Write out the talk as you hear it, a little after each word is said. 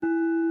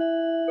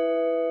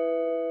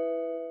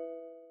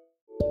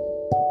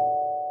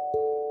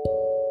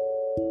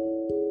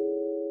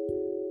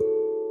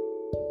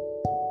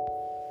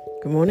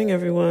Good morning,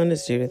 everyone.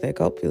 It's Judith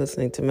Eckhope. You're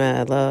listening to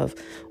Mad Love.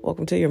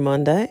 Welcome to your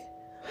Monday.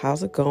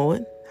 How's it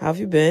going? How have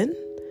you been?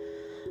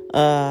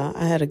 I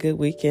had a good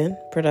weekend.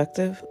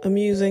 Productive,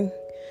 amusing.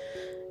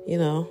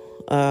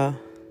 Can't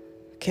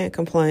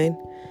complain.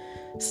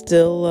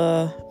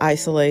 Still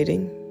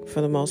isolating for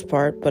the most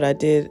part, but I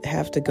did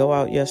have to go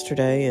out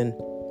yesterday, and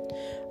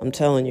I'm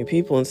telling you,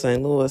 people in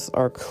St. Louis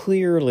are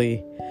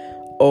clearly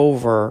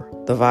over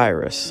the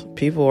virus.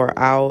 People are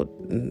out.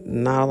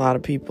 Not a lot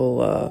of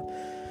people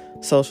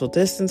social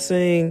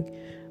distancing,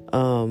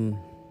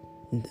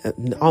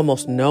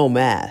 almost no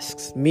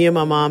masks. Me and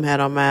my mom had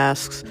on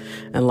masks,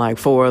 and like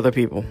 4 other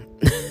people.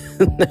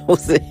 That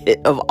was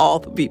it of all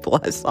the people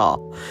I saw.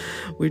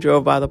 We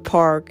drove by the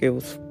park. It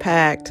was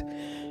packed.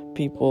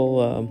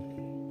 People,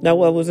 now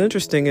what was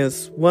interesting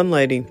is one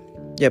lady,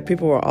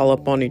 people were all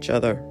up on each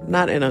other,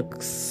 not in a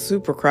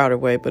super crowded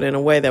way, but in a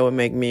way that would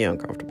make me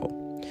uncomfortable.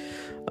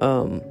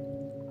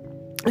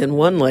 And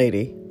one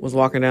lady was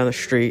walking down the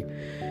street,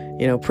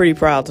 pretty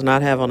proud to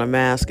not have on a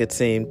mask, it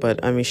seemed. But,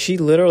 she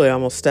literally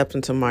almost stepped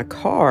into my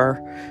car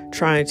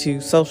trying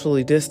to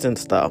socially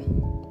distance, though.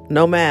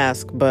 No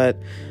mask, but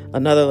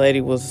another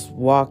lady was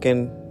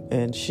walking,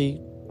 and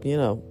she,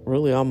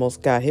 really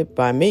almost got hit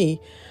by me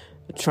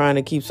trying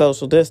to keep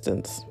social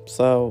distance.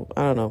 So,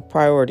 I don't know,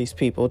 priorities,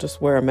 people.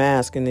 Just wear a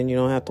mask, and then you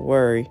don't have to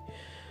worry.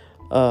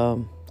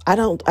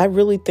 I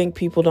really think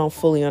people don't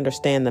fully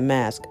understand the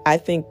mask. I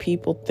think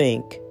people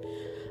think,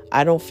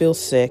 I don't feel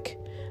sick,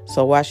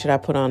 so why should I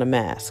put on a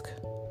mask?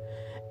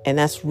 And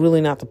that's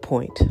really not the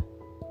point.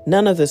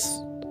 None of this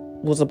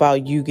was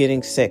about you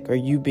getting sick or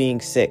you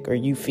being sick or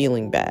you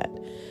feeling bad.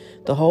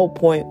 The whole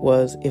point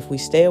was, if we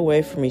stay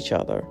away from each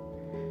other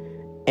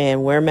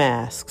and wear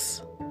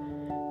masks,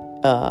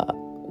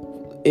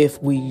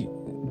 if we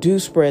do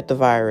spread the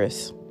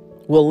virus,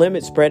 we'll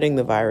limit spreading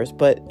the virus.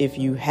 But if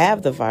you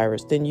have the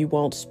virus, then you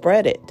won't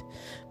spread it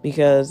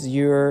because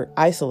you're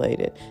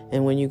isolated.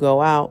 And when you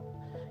go out,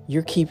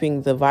 you're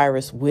keeping the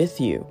virus with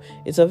you.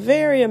 It's a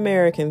very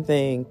American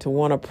thing to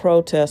want to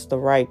protest the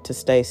right to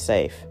stay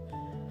safe.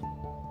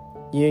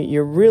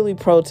 You're really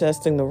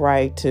protesting the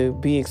right to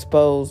be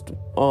exposed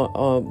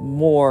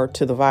more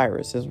to the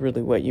virus is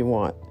really what you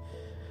want.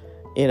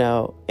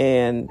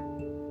 And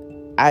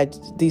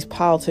these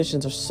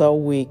politicians are so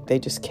weak. They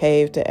just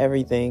cave to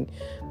everything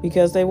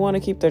because they want to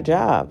keep their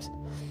jobs.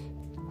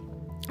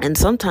 And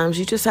sometimes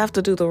you just have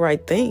to do the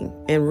right thing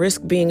and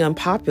risk being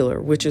unpopular,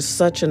 which is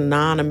such a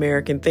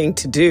non-American thing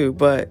to do.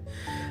 But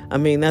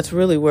that's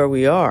really where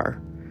we are.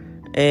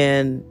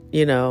 And,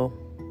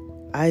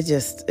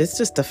 it's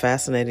just a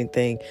fascinating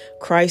thing.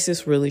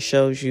 Crisis really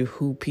shows you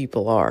who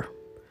people are.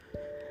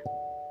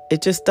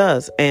 It just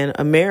does. And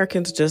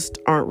Americans just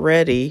aren't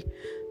ready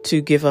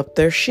to give up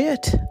their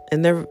shit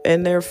and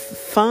their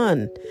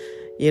fun.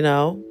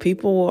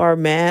 People are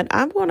mad.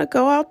 I'm going to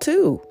go out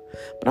too.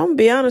 But I'm going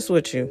to be honest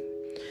with you.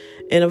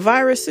 In a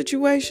virus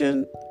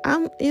situation,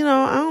 I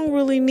don't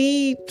really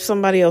need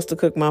somebody else to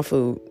cook my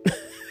food.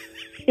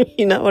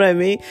 You know what I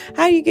mean?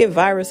 How do you get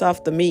virus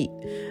off the meat?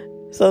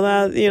 So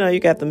now, you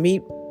got the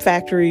meat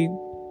factory,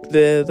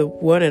 the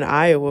one in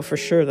Iowa for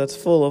sure, that's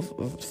full of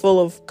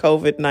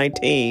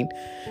COVID-19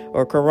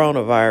 or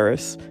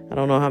coronavirus. I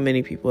don't know how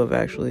many people have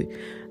actually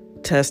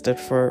tested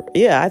for.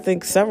 I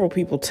think several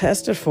people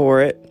tested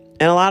for it,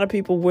 and a lot of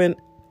people went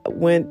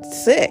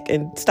sick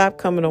and stopped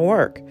coming to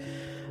work.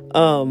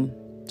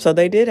 So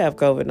they did have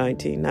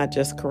COVID-19, not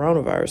just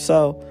coronavirus.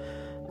 So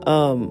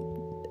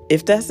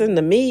if that's in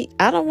the meat,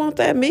 I don't want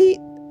that meat.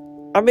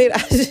 I'm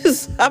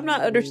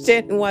not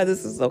understanding why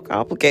this is so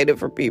complicated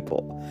for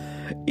people.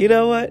 You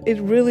know what?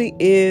 It really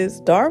is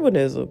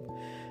Darwinism.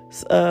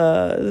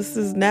 This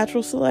is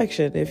natural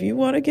selection. If you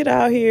want to get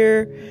out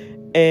here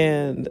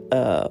and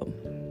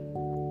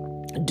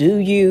do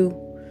you,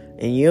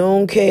 and you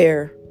don't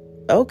care,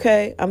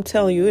 okay, I'm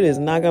telling you, it is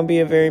not going to be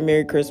a very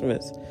Merry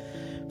Christmas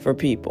for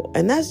people.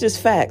 And that's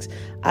just facts.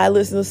 I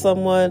listened to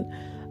someone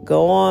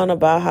go on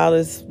about how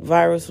this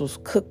virus was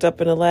cooked up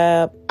in a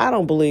lab. I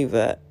don't believe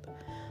that.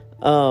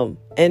 And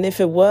if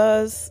it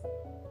was,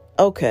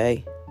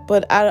 okay.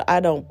 But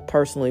I don't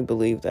personally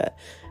believe that.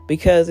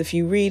 Because if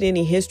you read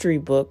any history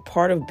book,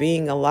 part of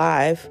being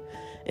alive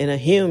in a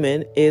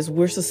human is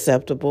we're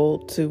susceptible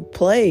to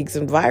plagues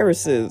and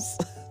viruses.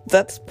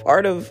 That's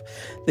part of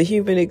the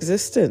human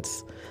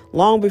existence.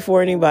 Long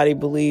before anybody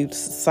believed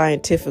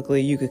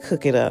scientifically you could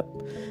cook it up.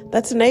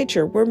 That's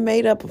nature. We're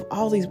made up of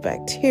all these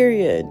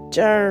bacteria and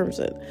germs.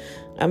 And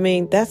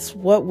that's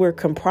what we're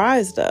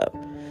comprised of.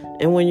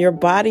 And when your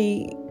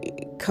body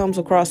comes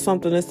across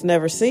something it's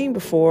never seen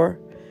before,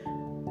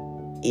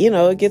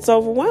 it gets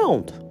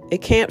overwhelmed.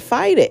 It can't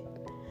fight it.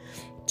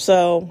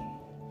 So,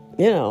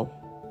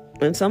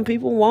 and some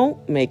people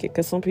won't make it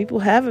because some people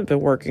haven't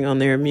been working on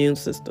their immune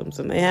systems,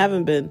 and they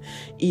haven't been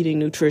eating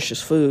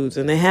nutritious foods,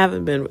 and they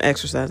haven't been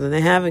exercising, and they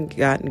haven't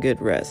gotten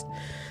good rest.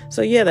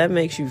 So that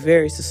makes you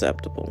very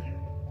susceptible.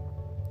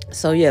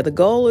 So the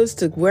goal is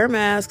to wear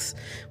masks,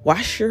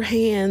 wash your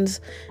hands,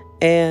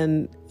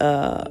 and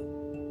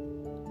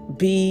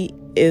be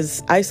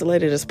as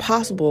isolated as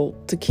possible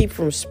to keep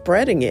from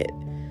spreading it.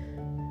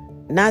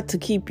 Not to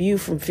keep you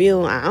from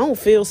feeling, I don't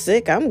feel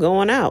sick, I'm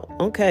going out.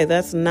 Okay,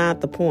 that's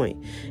not the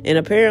point. And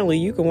apparently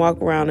you can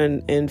walk around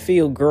and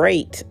feel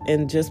great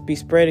and just be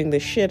spreading the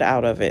shit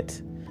out of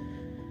it.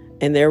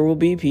 And there will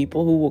be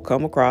people who will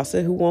come across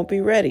it who won't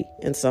be ready.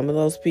 And some of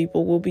those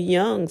people will be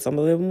young. Some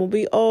of them will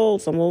be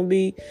old. Some will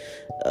be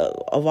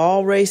of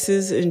all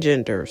races and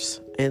genders.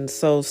 And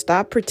so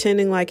stop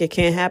pretending like it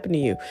can't happen to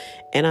you.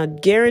 And I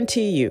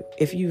guarantee you,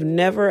 if you've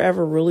never,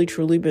 ever really,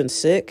 truly been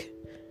sick,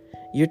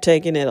 you're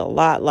taking it a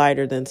lot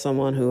lighter than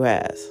someone who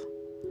has.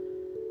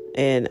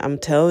 And I'm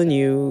telling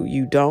you,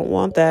 you don't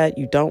want that.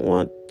 You don't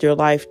want your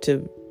life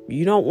to,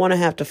 you don't want to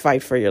have to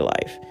fight for your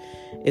life.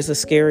 It's a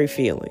scary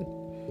feeling.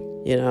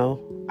 You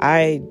know,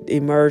 I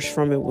emerged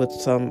from it with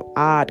some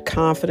odd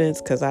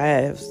confidence because I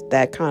have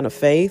that kind of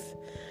faith,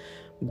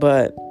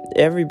 but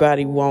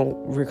everybody won't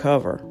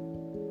recover.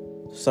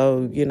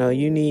 So, you know,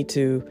 you need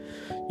to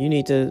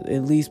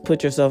at least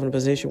put yourself in a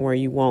position where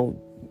you won't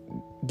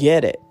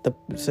get it,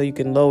 so you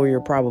can lower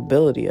your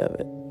probability of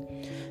it.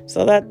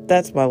 So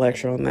that's my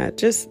lecture on that.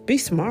 Just be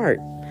smart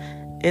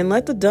and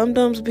let the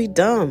dum-dums be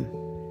dumb.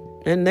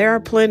 And there are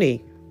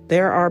plenty.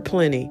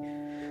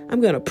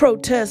 I'm going to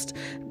protest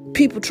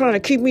people trying to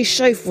keep me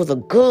safe with a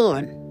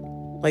gun.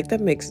 Like,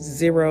 that makes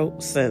zero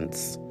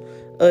sense.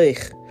 Ugh.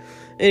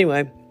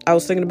 Anyway, I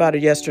was thinking about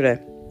it yesterday.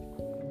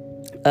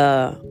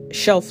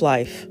 Shelf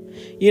life.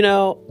 You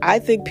know, I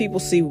think people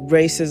see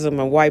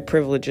racism and white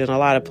privilege in a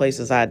lot of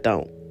places I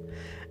don't.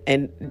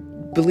 And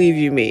believe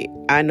you me,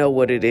 I know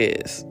what it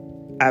is.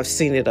 I've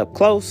seen it up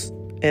close,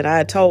 and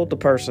I told the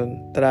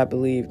person that I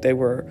believed they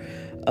were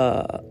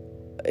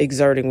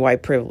exerting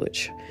white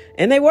privilege.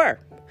 And they were.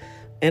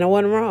 And I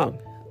wasn't wrong.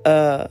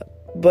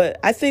 But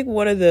I think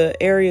one of the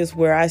areas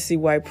where I see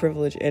white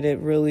privilege and it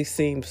really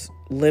seems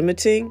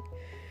limiting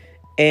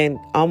and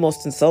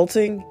almost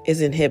insulting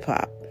is in hip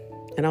hop.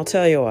 And I'll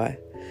tell you why.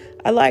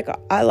 I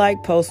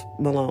like Post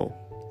Malone.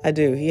 I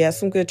do. He has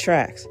some good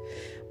tracks.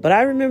 But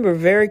I remember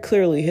very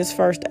clearly his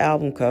first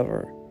album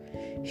cover.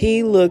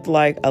 He looked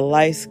like a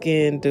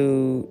light-skinned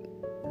dude,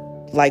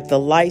 like the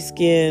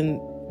light-skinned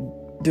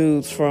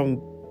dudes from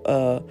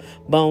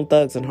Bone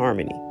Thugs and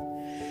Harmony.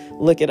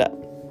 Look it up.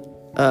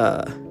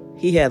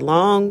 He had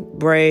long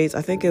braids.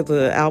 I think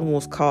the album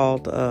was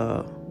called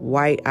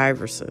White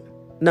Iverson.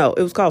 No,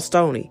 it was called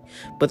Stoney.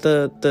 But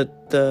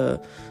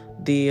the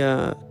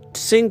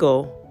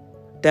single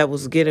that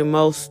was getting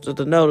most of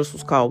the notice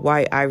was called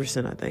White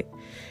Iverson, I think.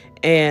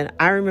 And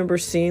I remember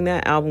seeing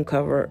that album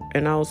cover,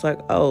 and I was like,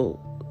 oh,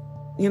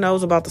 you know, it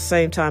was about the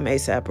same time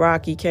A$AP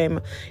Rocky came.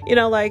 You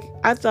know, like,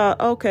 I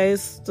thought, okay,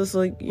 it's just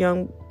a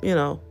young, you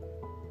know,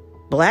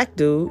 black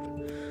dude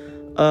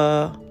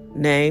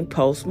named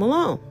Post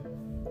Malone.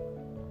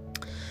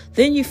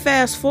 Then you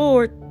fast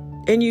forward,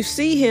 and you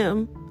see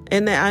him,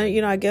 and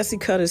then, I guess he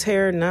cut his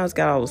hair, and now he's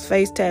got all his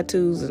face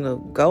tattoos and the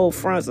gold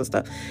fronts and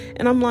stuff.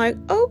 And I'm like,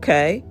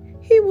 okay,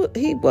 he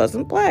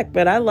wasn't black,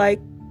 but I like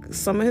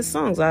some of his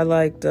songs. I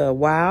liked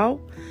Wow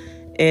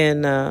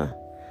and,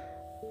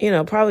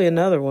 probably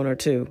another one or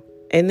two.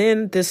 And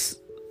then this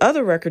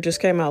other record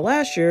just came out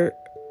last year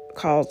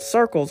called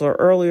Circles, or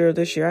earlier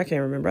this year. I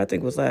can't remember. I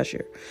think it was last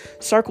year.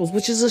 Circles,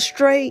 which is a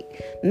straight,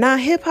 not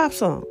hip-hop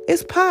song.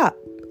 It's pop,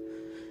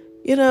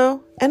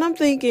 and I'm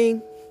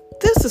thinking,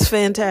 this is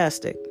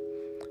fantastic.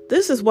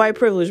 This is white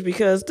privilege,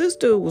 because this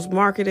dude was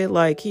marketed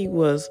like he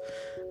was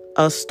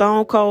a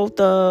stone cold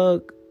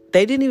thug.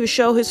 They didn't even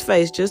show his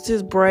face, just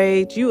his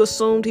braids. You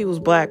assumed he was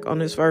black on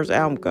his first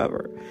album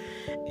cover.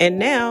 And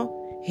now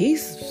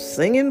he's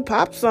singing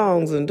pop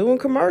songs and doing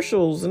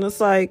commercials. And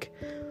it's like,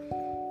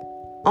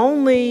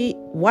 only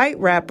white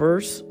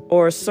rappers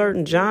or a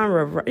certain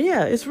genre.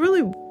 Yeah, it's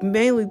really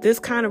mainly this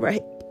kind of.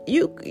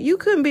 You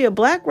couldn't be a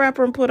black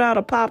rapper and put out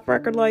a pop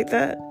record like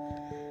that,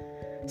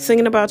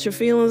 singing about your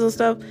feelings and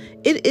stuff.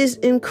 It is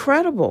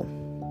incredible.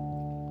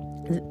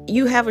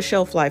 You have a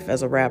shelf life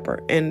as a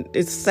rapper, and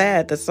it's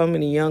sad that so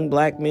many young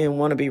black men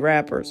want to be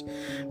rappers,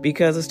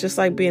 because it's just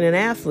like being an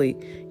athlete.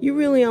 You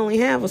really only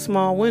have a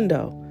small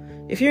window.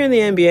 If you're in the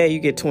NBA, you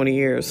get 20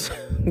 years.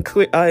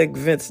 I think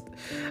Vince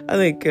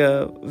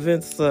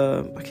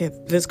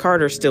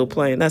Carter's still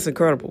playing. That's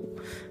incredible.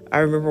 I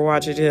remember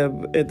watching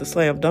him at the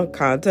slam dunk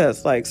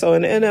contest. So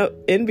in the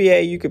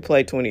NBA, you could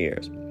play 20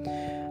 years.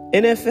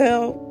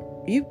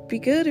 NFL, you'd be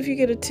good if you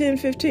get a 10,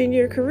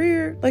 15-year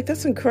career.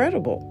 That's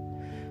incredible.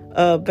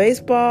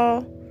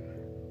 Baseball,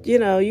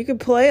 you can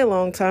play a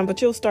long time,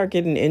 but you'll start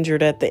getting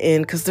injured at the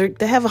end, because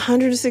they have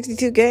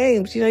 162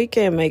 games. You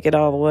can't make it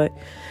all the way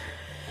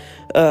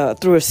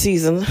through a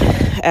season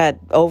at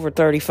over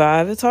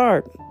 35. It's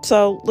hard.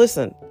 So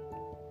listen,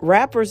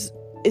 rappers,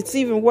 it's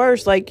even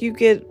worse. You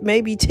get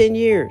maybe 10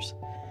 years.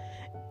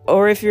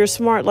 Or if you're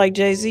smart like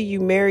Jay-Z,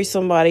 you marry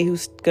somebody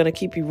who's going to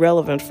keep you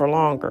relevant for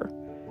longer.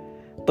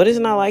 But it's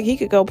not like he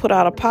could go put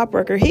out a pop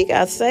record. He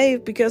got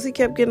saved because he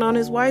kept getting on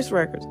his wife's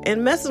records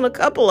and messing a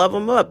couple of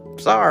them up.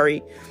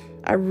 Sorry.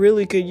 I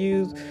really could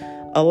use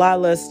a lot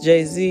less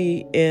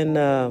Jay-Z in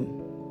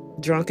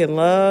Drunken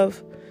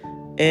Love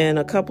and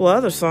a couple of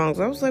other songs.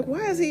 I was like,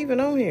 why is he even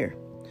on here?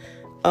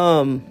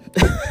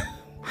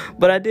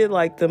 But I did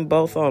like them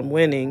both on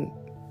Winning.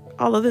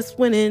 All of This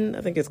Winning.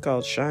 I think it's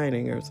called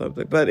Shining or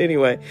something. But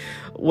anyway,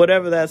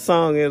 whatever that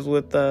song is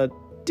with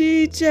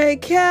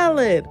DJ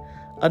Khaled.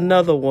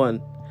 Another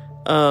one.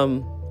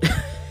 I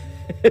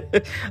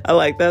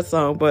like that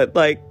song. But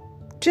like,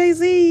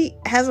 Jay-Z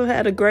hasn't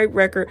had a great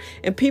record.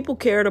 And people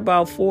cared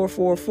about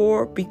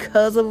 444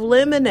 because of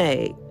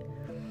Lemonade.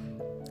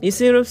 You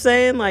see what I'm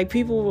saying? Like,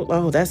 people,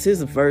 oh, that's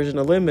his version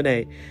of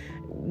Lemonade.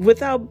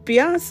 Without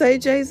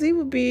Beyonce, Jay-Z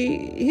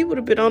would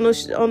have been on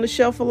the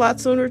shelf a lot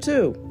sooner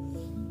too.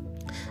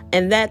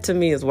 And that to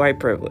me is white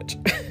privilege.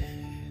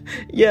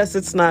 Yes,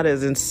 it's not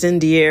as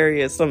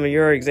incendiary as some of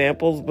your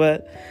examples,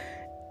 but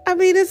I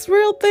mean, it's a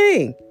real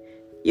thing.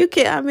 You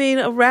can't, I mean,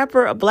 a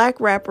black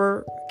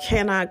rapper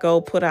cannot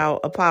go put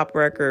out a pop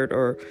record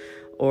or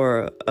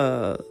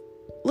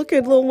look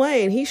at Lil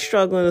Wayne. He's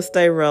struggling to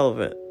stay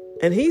relevant.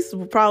 And he's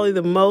probably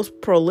the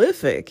most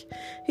prolific.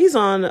 He's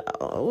on,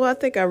 I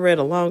think I read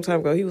a long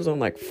time ago, he was on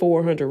like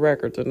 400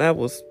 records, and that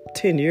was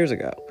 10 years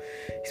ago.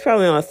 He's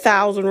probably on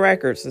 1,000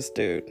 records, this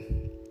dude.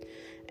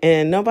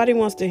 And nobody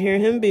wants to hear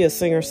him be a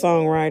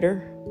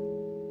singer-songwriter.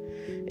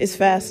 It's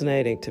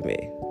fascinating to me.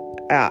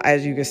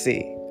 As you can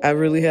see, I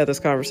really had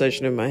this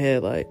conversation in my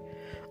head like,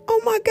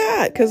 oh my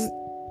God, because,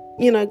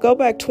 go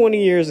back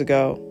 20 years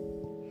ago,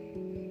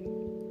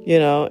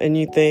 and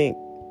you think,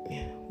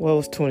 well, it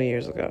was 20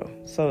 years ago.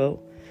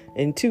 So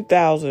in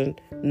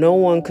 2000, no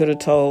one could have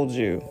told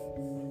you,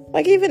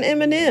 like even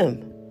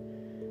Eminem.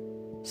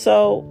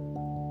 So,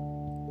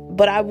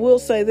 but I will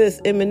say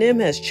this,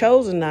 Eminem has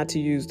chosen not to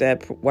use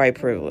that white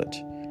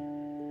privilege.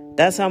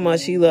 That's how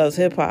much he loves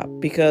hip hop,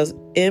 because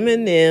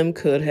Eminem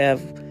could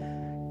have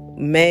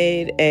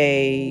made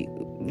a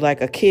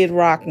Kid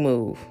Rock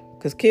move.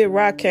 Because Kid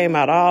Rock came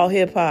out all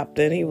hip hop.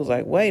 Then he was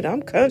like, wait,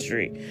 I'm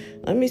country.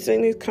 Let me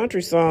sing these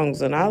country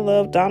songs. And I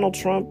love Donald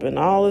Trump and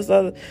all this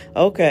other.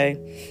 Okay.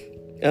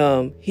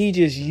 He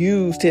just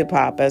used hip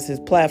hop as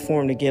his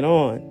platform to get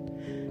on.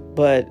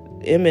 But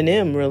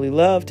Eminem really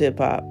loved hip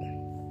hop.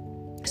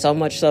 So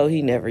much so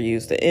he never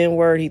used the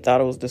N-word. He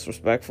thought it was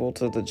disrespectful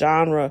to the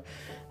genre.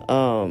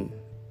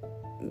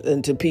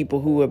 And to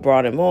people who had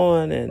brought him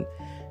on. And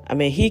I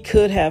mean, he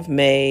could have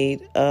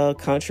made a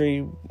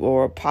country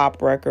or a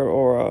pop record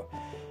or a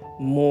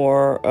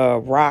more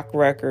rock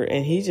record,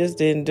 and he just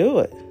didn't do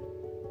it.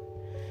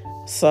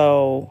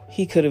 So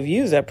he could have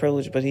used that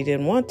privilege, but he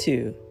didn't want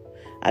to.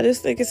 I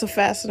just think it's a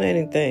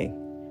fascinating thing.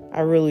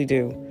 I really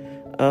do.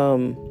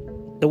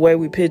 The way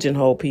we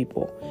pigeonhole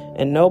people.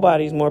 And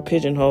nobody's more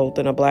pigeonholed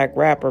than a black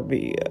rapper,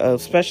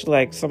 especially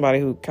like somebody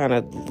who kind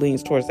of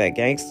leans towards that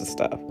gangster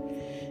stuff.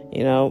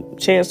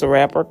 Chance the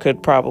Rapper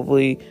could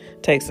probably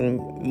take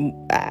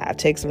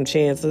some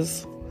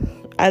chances.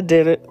 I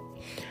did it.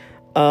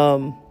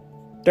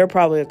 There are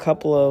probably a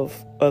couple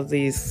of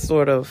these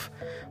sort of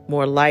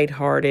more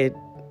lighthearted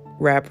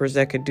rappers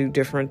that could do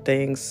different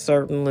things.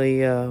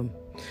 Certainly,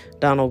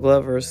 Donald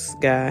Glover's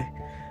guy.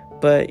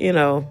 But,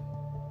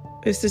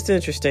 it's just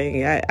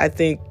interesting. I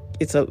think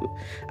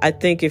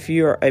if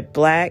you're a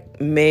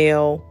black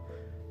male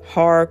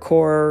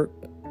hardcore,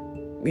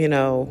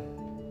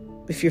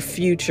 if you're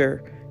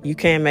Future, you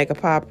can't make a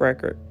pop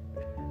record.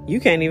 You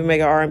can't even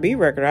make an R&B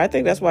record. I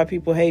think that's why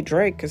people hate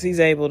Drake, because he's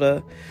able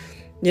to,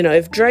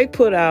 if Drake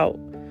put out,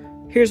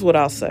 here's what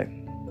I'll say.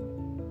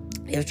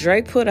 If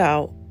Drake put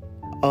out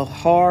a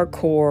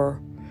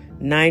hardcore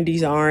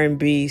 90s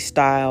R&B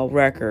style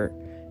record,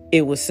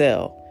 it would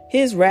sell.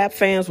 His rap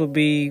fans would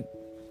be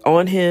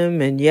on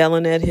him and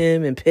yelling at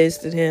him and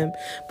pissed at him.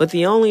 But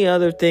the only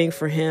other thing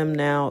for him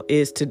now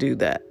is to do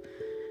that.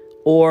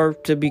 Or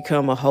to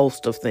become a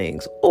host of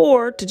things,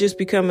 or to just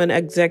become an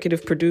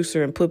executive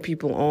producer and put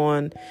people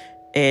on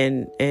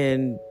and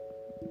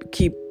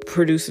keep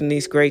producing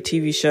these great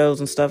TV shows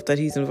and stuff that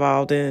he's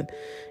involved in,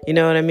 you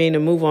know what I mean,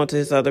 and move on to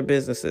his other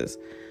businesses.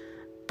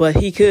 But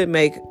he could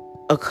make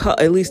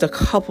at least a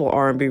couple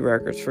R&B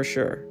records for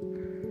sure.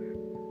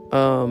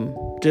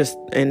 Just,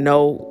 and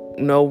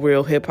no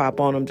real hip hop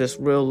on them, just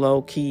real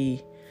low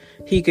key.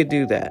 He could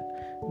do that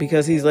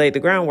because he's laid the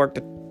groundwork.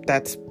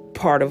 That's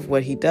part of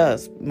what he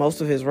does.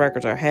 Most of his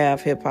records are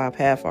half hip hop,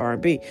 half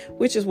R&B,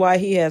 which is why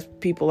he has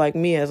people like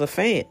me as a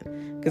fan,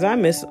 because I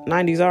miss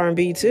 90s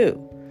R&B too.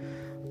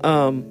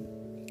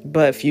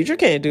 But Future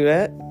can't do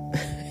that.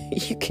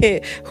 You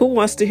can't. Who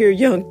wants to hear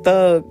Young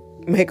Thug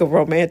make a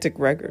romantic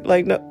record?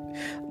 Like, no,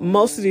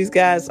 most of these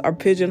guys are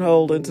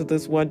pigeonholed into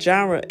this one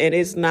genre, and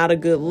it's not a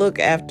good look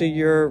after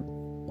you're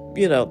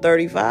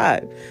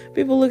 35.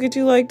 People look at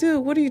you like,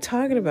 dude, what are you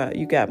talking about?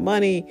 You got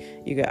money,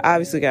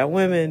 obviously got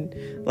women,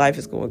 life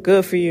is going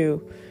good for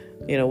you,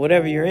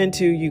 whatever you're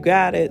into, you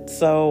got it.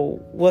 So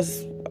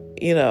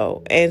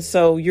and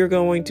so you're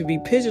going to be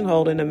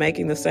pigeonholed into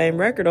making the same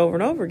record over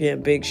and over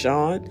again, Big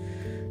Sean.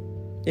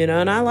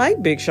 And I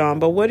like Big Sean,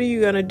 but what are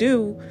you going to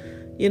do?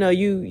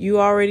 You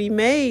already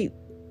made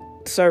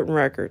certain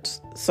records.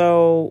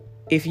 So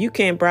if you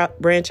can't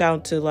branch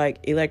out to like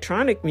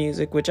electronic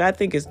music, which I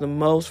think is the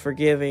most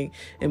forgiving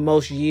and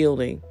most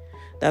yielding,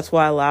 That's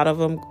why a lot of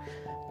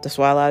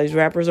these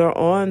rappers are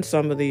on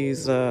some of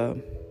these,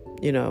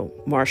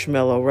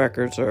 Marshmello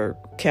records or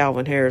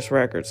Calvin Harris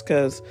records,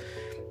 because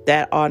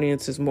that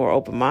audience is more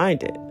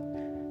open-minded.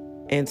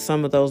 And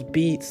some of those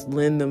beats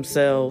lend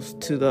themselves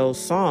to those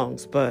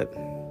songs. But,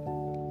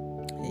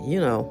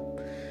 you're not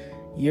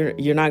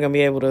going to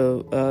be able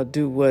to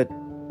do what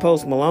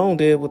Post Malone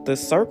did with the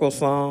Circle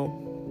song.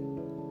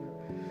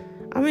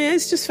 I mean,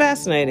 it's just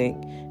fascinating.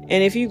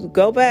 And if you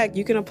go back,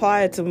 you can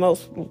apply it to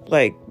most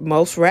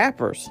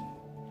rappers,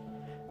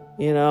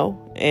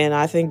 and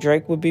I think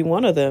Drake would be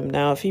one of them.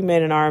 Now, if he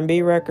made an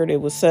R&B record,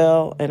 it would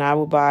sell and I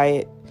would buy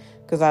it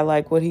because I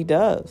like what he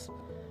does.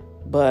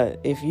 But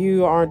if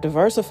you aren't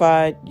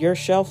diversified, your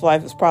shelf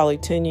life is probably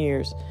 10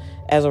 years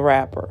as a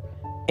rapper.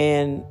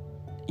 And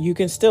you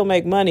can still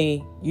make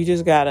money. You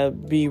just got to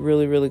be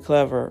really, really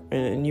clever,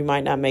 and you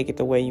might not make it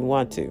the way you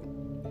want to.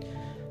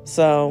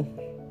 So,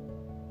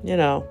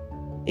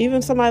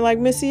 even somebody like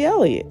Missy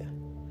Elliott.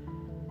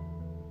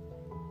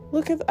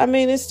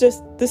 It's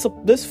just,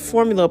 this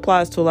formula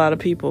applies to a lot of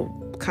people.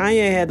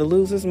 Kanye had to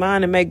lose his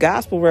mind and make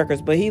gospel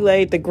records, but he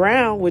laid the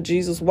ground with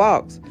Jesus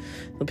Walks.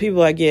 So people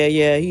are like,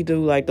 yeah, he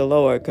do like the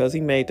Lord because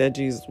he made that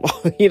Jesus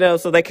Walk,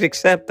 so they can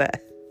accept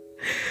that.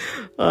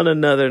 On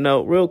another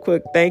note, real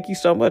quick, thank you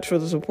so much for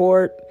the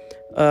support.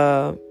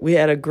 We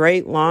had a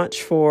great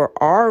launch for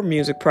our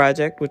music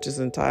project, which is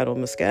entitled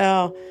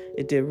Mescal.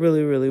 It did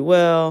really, really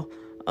well.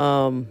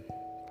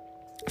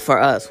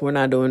 For us, we're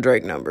not doing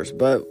Drake numbers,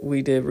 but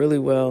we did really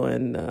well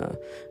and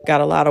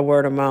got a lot of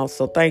word of mouth.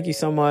 So thank you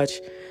so much.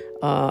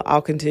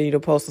 I'll continue to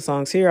post the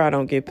songs here. I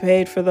don't get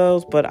paid for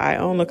those, but I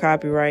own the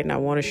copyright and I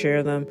want to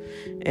share them.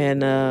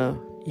 And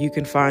you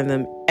can find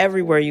them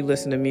everywhere you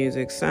listen to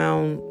music.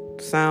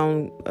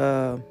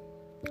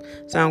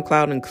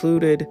 SoundCloud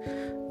included,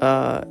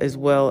 as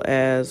well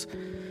as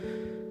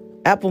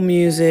Apple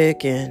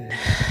Music and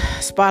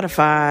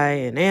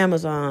Spotify and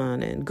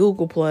Amazon and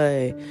Google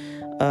Play.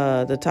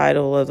 The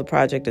title of the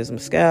project is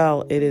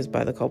Mescal. It is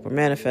by the Cooper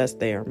Manifest.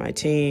 They are my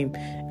team,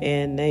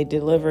 and they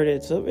delivered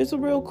it. So it's a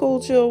real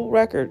cool, chill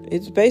record.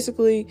 It's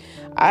basically,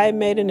 I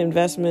made an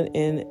investment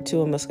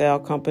into a Mescal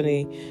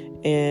company,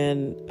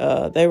 and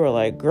they were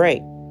like,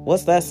 great,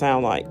 what's that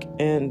sound like?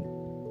 And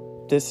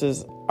this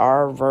is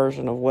our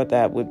version of what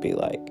that would be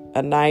like.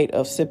 A night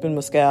of sipping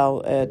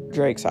Mescal at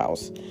Drake's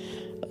house.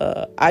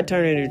 I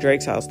turned into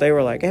Drake's house. They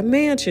were like, at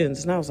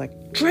Mansions. And I was like,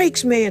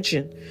 Drake's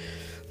Mansion.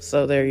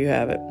 So there you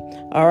have it.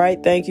 All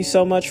right. Thank you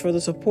so much for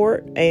the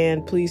support.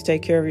 And please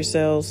take care of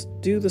yourselves.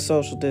 Do the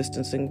social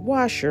distancing.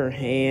 Wash your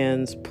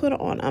hands. Put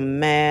on a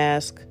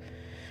mask.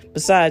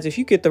 Besides, if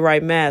you get the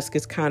right mask,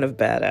 it's kind of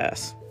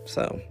badass.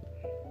 So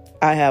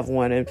I have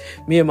one, and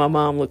me and my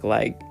mom look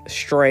like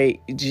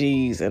straight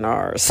G's in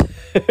ours.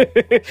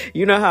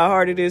 You know how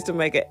hard it is to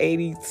make an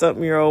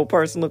 80-something-year-old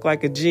person look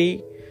like a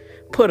G?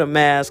 Put a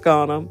mask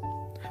on them.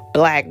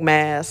 Black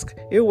mask.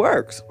 It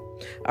works.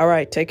 All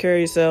right. Take care of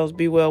yourselves.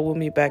 Be well. We'll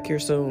meet back here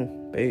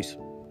soon. Peace. Peace.